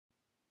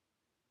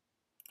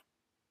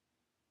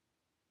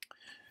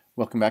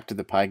Welcome back to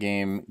the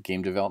Pygame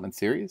game development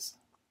series.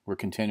 We're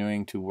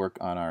continuing to work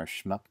on our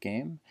Shmup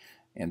game,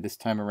 and this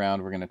time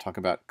around we're going to talk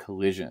about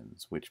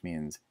collisions, which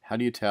means how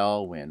do you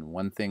tell when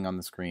one thing on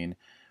the screen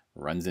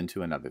runs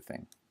into another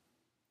thing.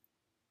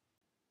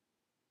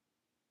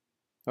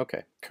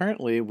 Okay,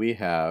 currently we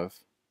have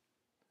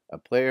a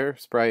player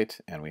sprite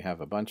and we have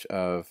a bunch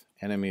of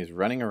enemies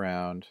running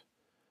around,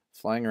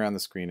 flying around the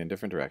screen in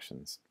different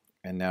directions.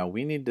 And now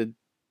we need to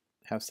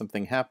have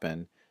something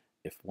happen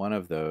if one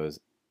of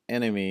those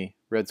enemy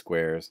red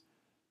squares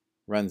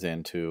runs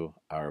into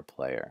our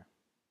player.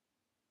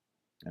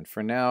 And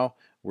for now,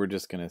 we're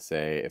just going to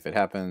say if it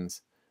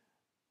happens,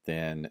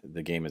 then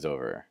the game is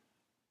over.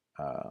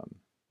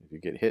 If you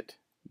get hit,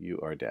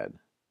 you are dead.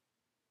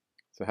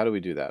 So how do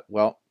we do that?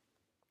 Well,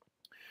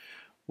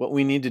 what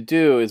we need to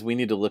do is we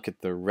need to look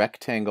at the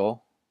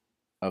rectangle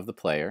of the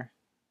player,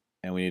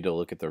 and we need to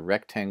look at the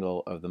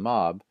rectangle of the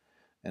mob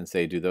and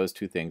say, do those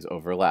two things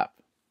overlap?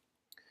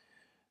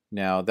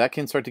 Now, that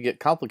can start to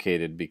get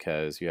complicated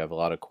because you have a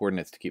lot of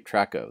coordinates to keep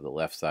track of. The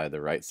left side, the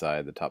right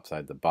side, the top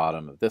side, the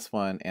bottom of this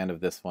one, and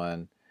of this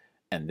one.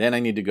 And then I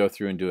need to go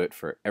through and do it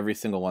for every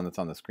single one that's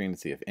on the screen to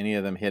see if any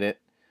of them hit it.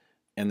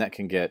 And that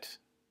can get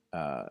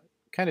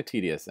kind of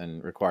tedious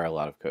and require a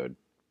lot of code.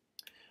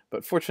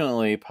 But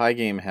fortunately,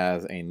 Pygame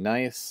has a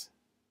nice,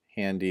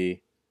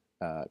 handy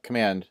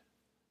command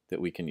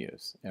that we can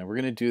use. And we're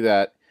going to do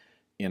that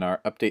in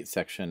our update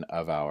section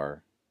of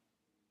our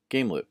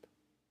game loop.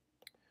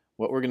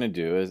 What we're going to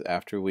do is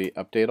after we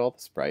update all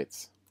the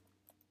sprites,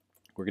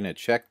 we're going to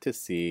check to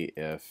see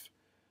if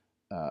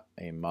a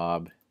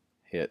mob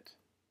hit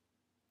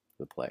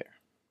the player.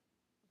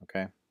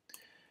 Okay?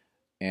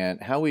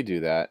 And how we do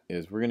that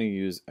is we're going to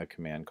use a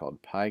command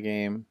called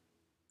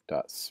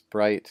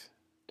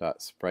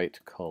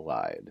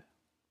pygame.sprite.sprite_collide.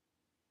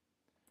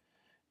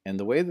 And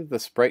the way that the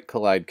sprite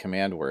collide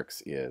command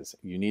works is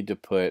you need to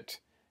put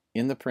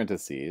in the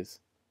parentheses,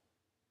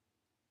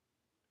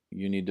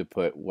 you need to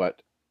put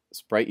what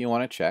sprite you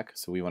want to check.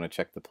 So we want to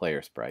check the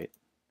player sprite.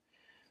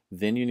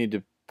 Then you need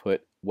to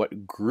put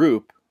what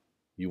group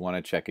you want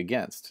to check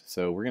against.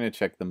 So we're going to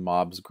check the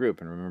mobs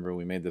group. And remember,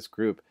 we made this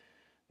group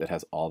that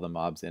has all the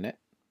mobs in it.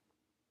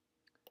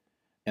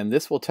 And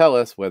this will tell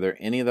us whether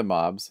any of the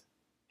mobs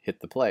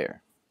hit the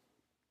player.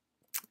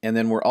 And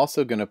then we're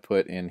also going to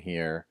put in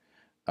here,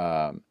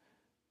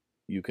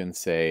 you can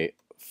say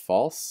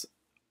false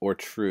or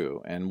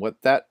true. And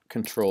what that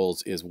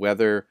controls is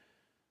whether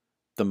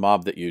the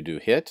mob that you do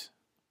hit,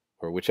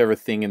 or whichever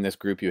thing in this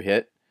group you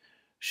hit,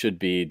 should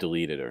be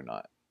deleted or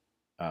not.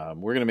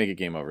 We're going to make a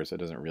game over, so it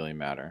doesn't really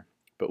matter.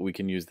 But we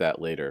can use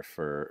that later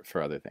for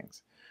other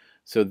things.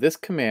 So this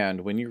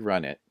command, when you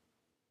run it,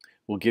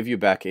 will give you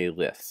back a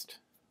list.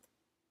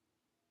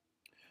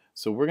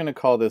 So we're going to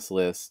call this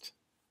list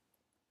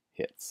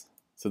hits.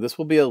 So this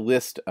will be a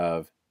list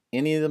of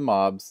any of the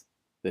mobs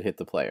that hit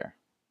the player.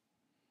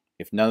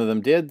 If none of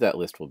them did, that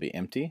list will be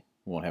empty.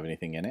 We won't have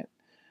anything in it.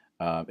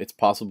 It's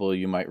possible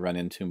you might run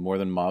into more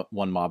than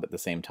one mob at the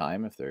same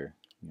time if they're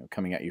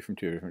coming at you from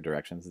two different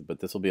directions, but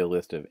this will be a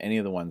list of any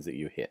of the ones that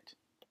you hit.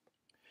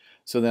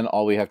 So then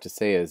all we have to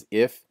say is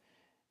if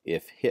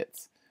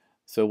hits.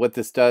 So what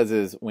this does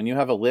is when you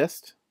have a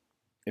list,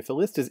 if a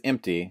list is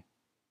empty,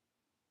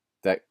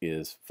 that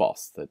is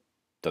false. That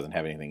doesn't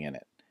have anything in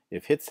it.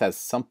 If hits has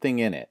something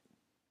in it,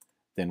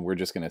 then we're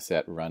just going to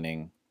set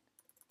running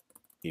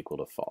equal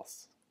to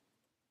false.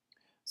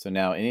 So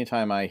now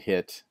anytime I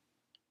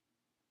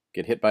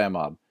get hit by a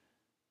mob,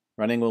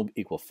 running will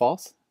equal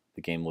false,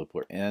 the game loop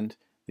will end,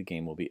 the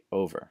game will be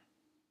over.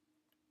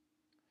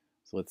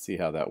 So let's see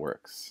how that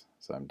works.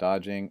 So I'm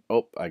dodging,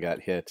 oh, I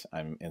got hit,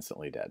 I'm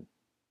instantly dead.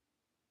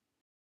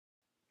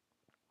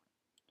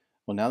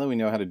 Well, now that we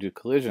know how to do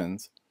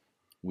collisions,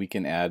 we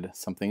can add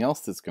something else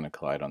that's going to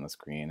collide on the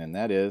screen, and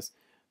that is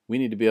we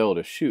need to be able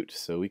to shoot,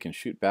 so we can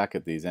shoot back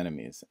at these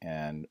enemies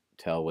and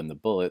tell when the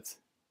bullets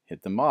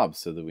hit the mobs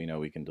so that we know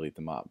we can delete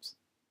the mobs.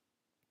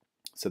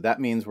 So that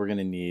means we're going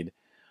to need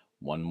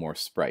one more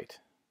sprite.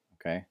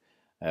 Okay,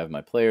 I have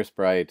my player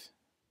sprite,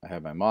 I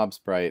have my mob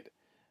sprite.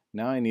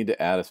 Now I need to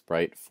add a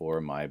sprite for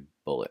my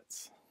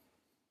bullets.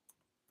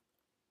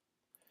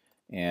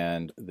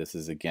 And this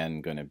is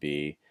again going to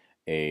be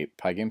a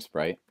Pygame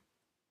sprite.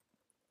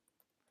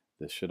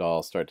 This should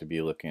all start to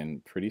be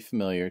looking pretty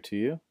familiar to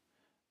you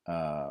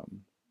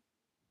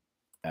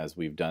as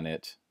we've done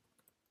it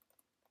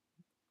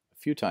a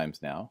few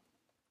times now.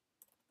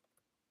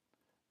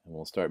 And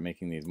we'll start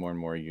making these more and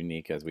more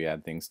unique as we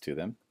add things to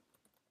them.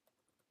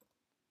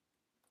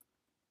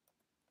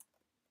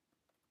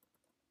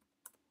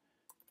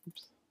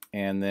 Oops.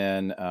 And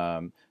then,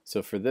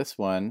 so for this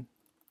one's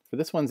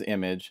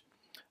image,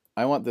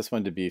 I want this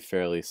one to be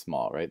fairly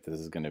small, right? This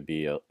is going to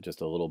be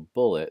just a little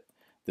bullet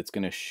that's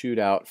going to shoot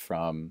out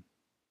from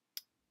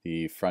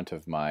the front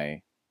of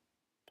my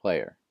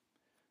player.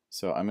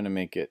 So I'm going to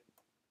make it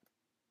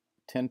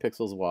 10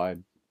 pixels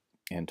wide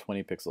and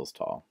 20 pixels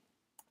tall.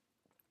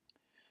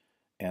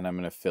 And I'm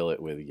going to fill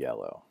it with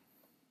yellow.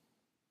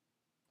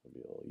 It'll be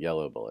a little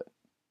yellow bullet.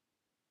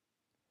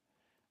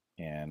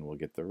 And we'll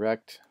get the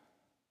rect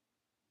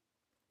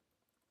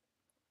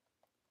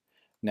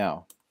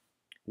Now,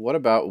 what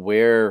about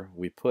where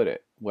we put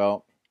it?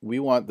 Well, we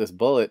want this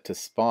bullet to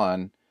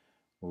spawn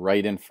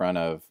right in front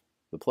of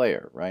the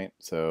player, right?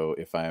 So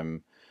if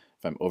I'm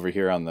over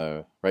here on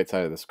the right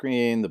side of the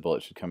screen, the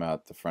bullet should come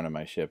out the front of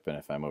my ship, and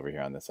if I'm over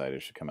here on this side,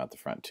 it should come out the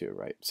front too,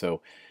 right?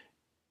 So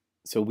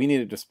we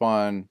need it to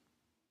spawn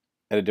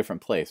at a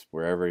different place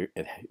wherever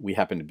we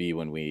happen to be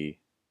when we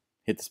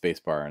hit the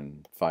spacebar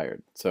and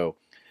fired. So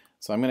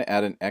I'm going to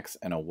add an X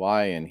and a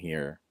Y in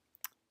here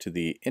to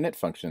the init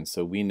function,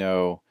 so we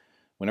know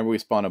whenever we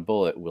spawn a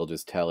bullet, we'll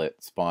just tell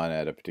it spawn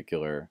at a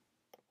particular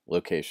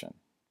location.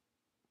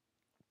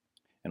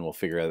 And we'll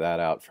figure that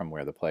out from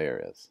where the player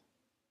is.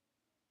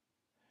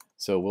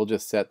 So we'll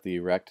just set the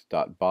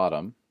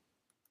rect.bottom,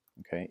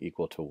 okay,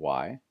 equal to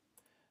Y,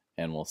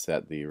 and we'll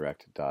set the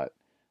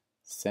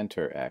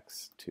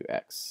rect.centerX to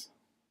X.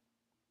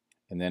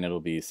 And then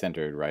it'll be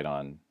centered right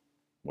on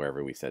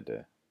wherever we said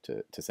to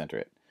center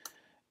it.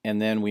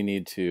 And then we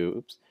need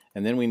to,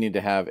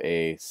 have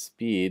a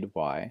speed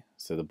Y.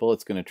 So the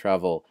bullet's going to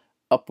travel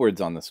upwards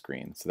on the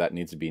screen, so that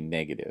needs to be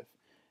negative.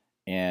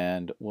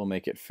 And we'll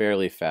make it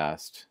fairly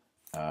fast.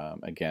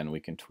 Again, we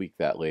can tweak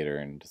that later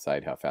and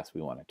decide how fast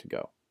we want it to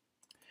go.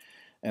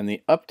 And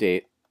the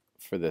update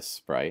for this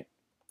sprite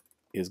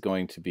is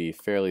going to be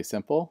fairly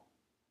simple.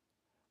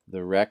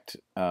 The rect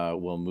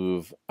will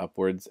move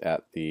upwards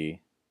at the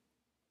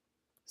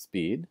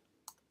speed,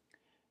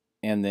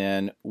 and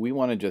then we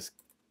want to just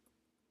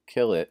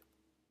kill it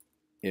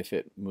if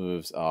it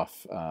moves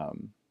off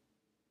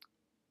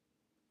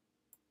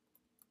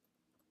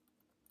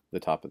the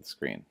top of the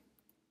screen.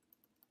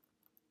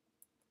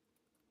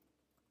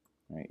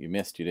 Right, you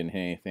missed, you didn't hit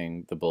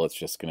anything, the bullet's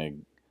just going to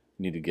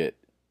need to get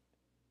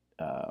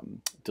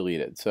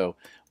deleted. So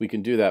we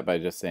can do that by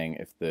just saying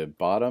if the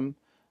bottom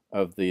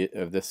of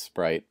this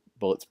sprite,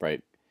 bullet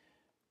sprite,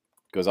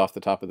 goes off the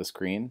top of the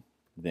screen,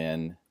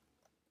 then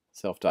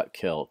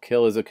self.kill.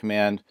 Kill is a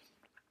command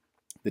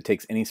that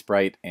takes any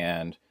sprite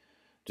and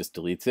just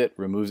deletes it,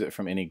 removes it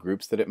from any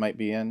groups that it might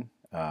be in.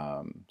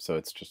 So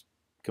it's just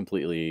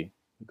completely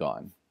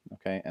gone.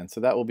 Okay, and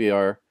so that will be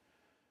our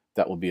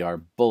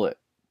bullet.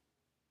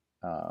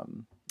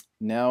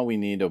 Now we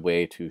need a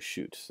way to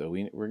shoot. So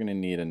we're going to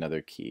need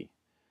another key.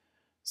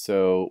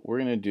 So we're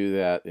going to do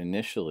that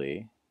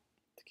initially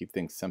to keep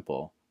things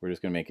simple. We're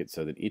just going to make it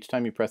so that each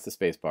time you press the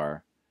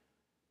spacebar,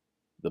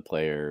 the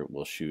player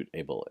will shoot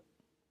a bullet.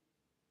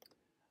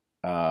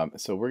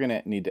 So we're going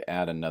to need to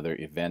add another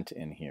event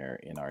in here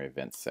in our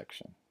events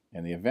section.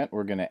 And the event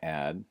we're going to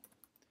add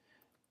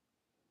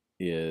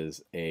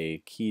is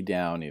a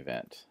Keydown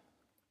event.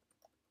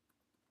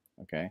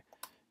 Okay,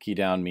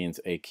 Keydown means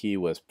a key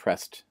was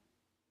pressed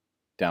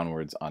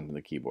downwards onto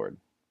the keyboard.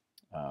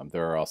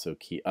 There are also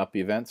key up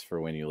events for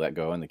when you let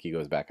go and the key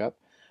goes back up.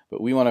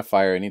 But we want to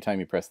fire anytime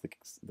you press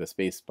the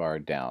space bar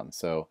down.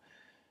 So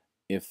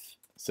if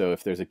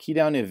there's a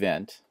Keydown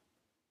event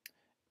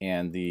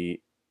and the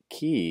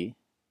key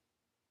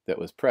that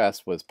was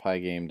pressed was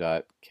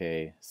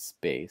pygame.k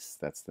space,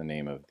 that's the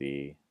name of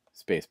the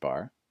space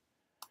bar,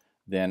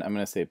 then I'm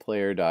going to say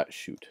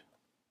player.shoot.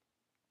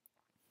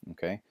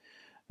 Okay.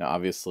 Now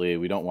obviously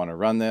we don't want to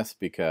run this,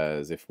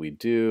 because if we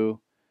do,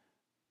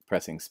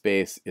 pressing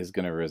space is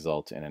going to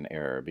result in an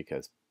error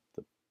because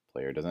the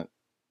player doesn't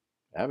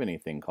have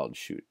anything called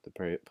shoot.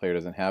 The player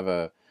doesn't have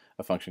a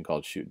function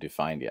called shoot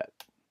defined yet.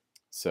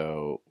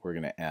 So we're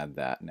going to add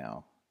that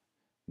now.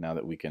 Now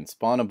that we can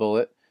spawn a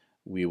bullet,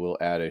 we will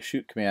add a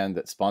shoot command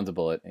that spawns a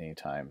bullet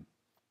anytime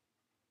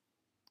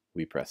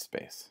we press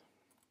space.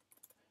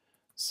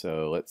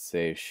 So let's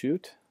say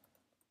shoot,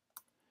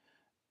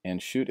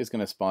 and shoot is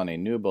going to spawn a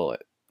new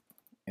bullet.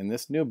 In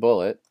this new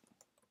bullet,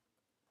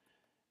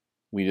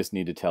 we just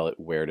need to tell it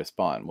where to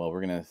spawn. Well,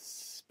 we're going to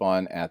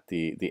spawn at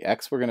the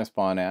X we're going to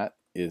spawn at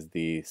is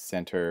the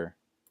center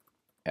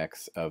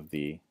X of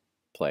the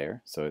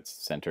player, so it's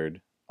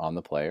centered on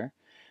the player.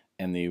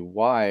 And the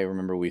Y,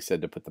 remember we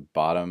said to put the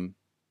bottom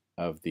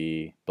of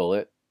the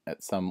bullet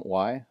at some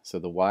Y, so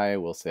the Y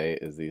we'll say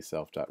is the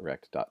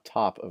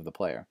self.rect.top of the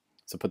player.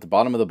 So put the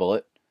bottom of the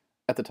bullet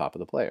at the top of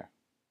the player.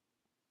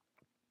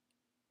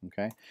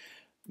 Okay,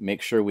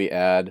 make sure we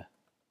add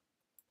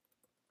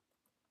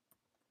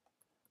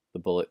the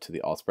bullet to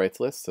the all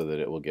sprites list so that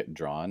it will get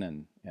drawn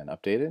and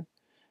updated.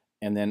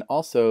 And then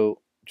also,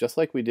 just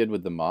like we did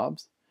with the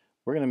mobs,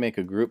 we're going to make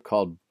a group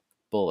called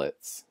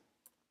bullets,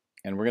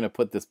 and we're going to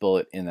put this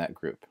bullet in that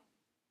group.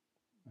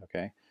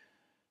 Okay,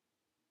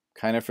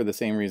 kind of for the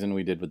same reason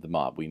we did with the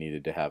mob. We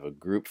needed to have a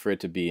group for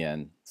it to be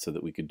in so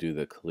that we could do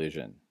the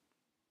collision.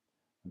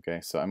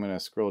 Okay, so I'm going to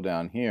scroll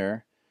down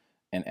here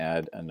and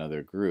add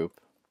another group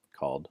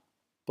called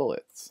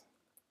bullets,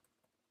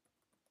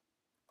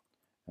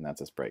 and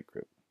that's a sprite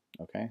group.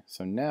 Okay,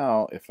 so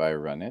now if I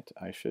run it,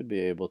 I should be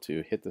able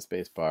to hit the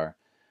space bar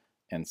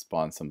and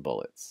spawn some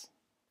bullets.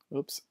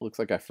 Oops, looks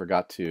like I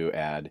forgot to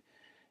add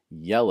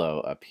yellow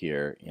up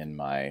here in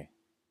my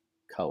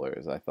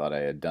colors. I thought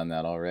I had done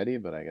that already,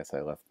 but I guess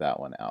I left that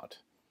one out.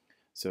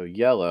 So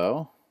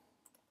yellow,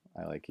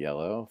 I like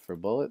yellow for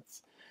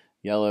bullets.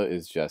 Yellow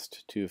is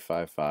just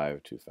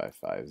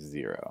 255255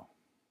 0.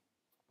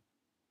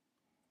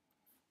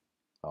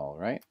 All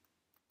right.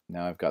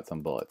 Now I've got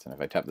some bullets, and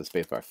if I tap the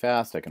spacebar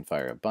fast, I can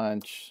fire a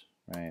bunch,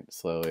 right?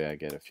 Slowly I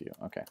get a few.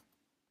 Okay.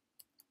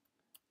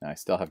 Now I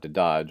still have to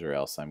dodge, or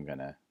else I'm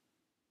gonna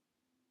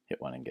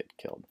hit one and get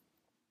killed.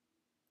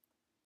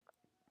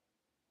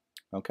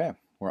 Okay,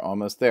 we're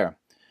almost there.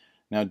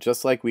 Now,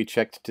 just like we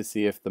checked to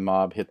see if the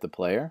mob hit the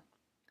player,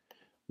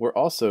 we're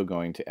also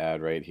going to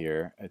add right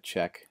here a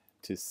check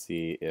to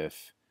see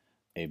if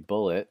a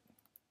bullet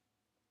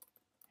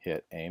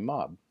hit a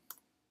mob.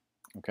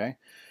 Okay?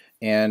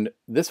 And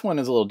this one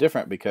is a little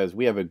different because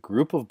we have a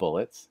group of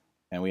bullets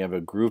and we have a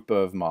group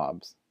of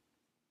mobs.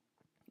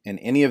 And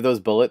any of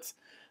those bullets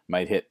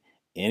might hit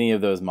any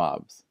of those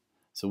mobs.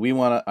 So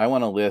I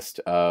want a list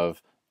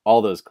of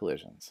all those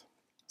collisions.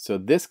 So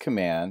this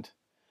command,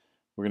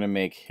 we're going to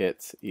make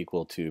hits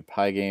equal to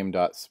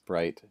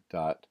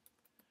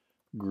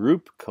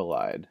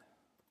pygame.sprite.groupCollide.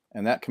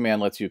 And that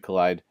command lets you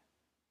collide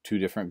two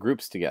different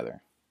groups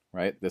together,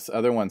 right? This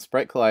other one,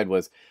 Sprite Collide,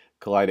 was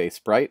collide a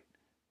sprite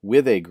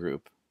with a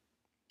group.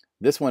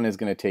 This one is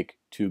going to take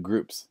two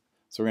groups.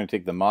 So we're going to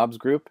take the mobs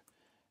group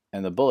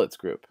and the bullets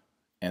group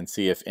and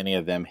see if any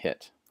of them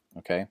hit,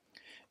 okay?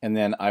 And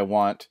then I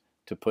want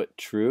to put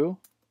true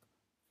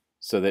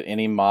so that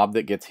any mob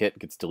that gets hit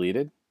gets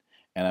deleted.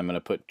 And I'm going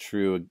to put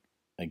true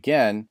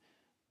again,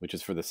 which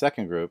is for the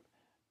second group,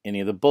 any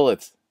of the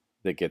bullets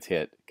that gets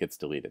hit gets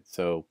deleted.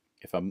 So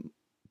if a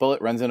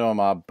bullet runs into a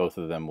mob, both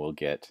of them will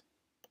get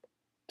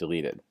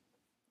deleted,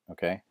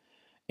 okay?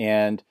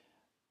 And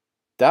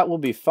that will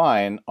be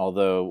fine,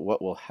 although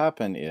what will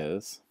happen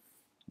is,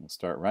 we'll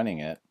start running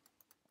it,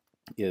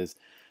 is,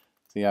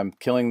 see, I'm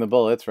killing the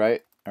bullets,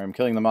 right? Or I'm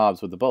killing the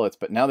mobs with the bullets,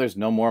 but now there's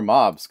no more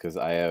mobs because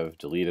I have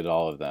deleted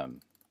all of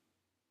them.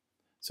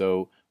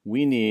 So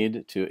we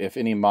need to, if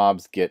any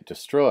mobs get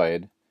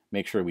destroyed,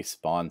 make sure we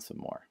spawn some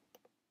more.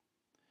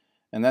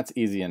 And that's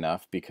easy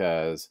enough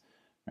because,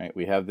 right,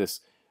 we have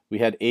this, we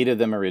had 8 of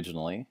them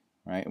originally,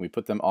 right? And we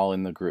put them all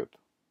in the group.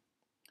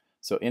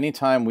 So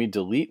anytime we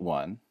delete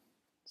one,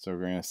 so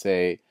we're going to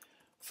say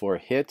for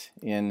hit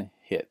in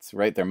hits,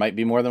 right? There might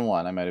be more than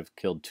one. I might have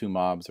killed 2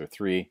 mobs or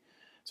 3.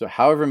 So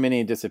however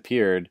many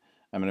disappeared,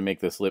 I'm going to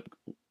make this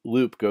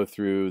loop go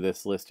through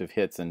this list of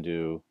hits and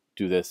do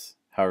this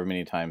however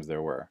many times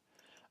there were.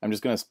 I'm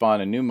just going to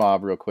spawn a new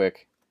mob real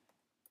quick,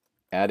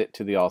 add it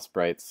to the all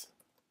sprites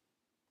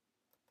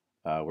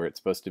where it's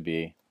supposed to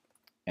be,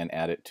 and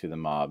add it to the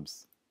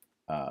mobs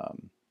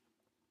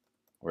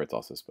where it's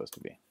also supposed to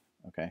be.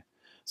 Okay,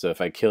 so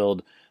if I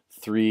killed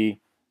 3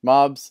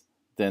 mobs,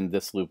 then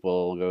this loop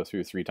will go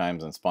through 3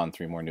 times and spawn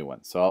 3 more new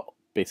ones. So I'll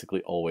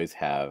basically always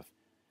have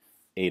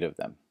 8 of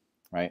them,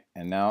 right?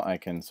 And now I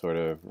can sort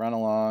of run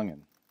along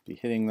and be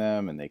hitting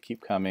them, and they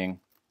keep coming.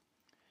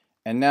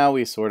 And now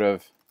we sort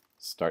of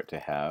start to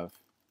have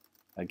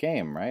a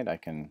game, right? I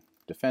can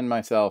defend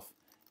myself,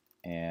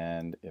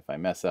 and if I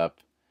mess up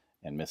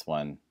and miss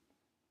one,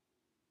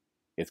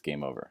 it's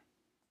game over.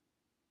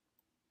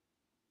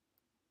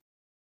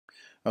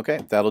 Okay,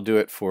 that'll do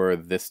it for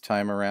this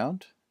time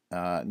around.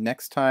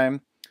 Next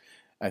time,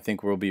 I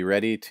think we'll be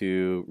ready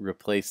to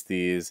replace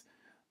these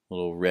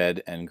little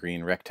red and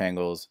green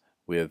rectangles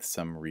with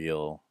some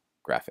real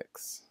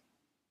graphics.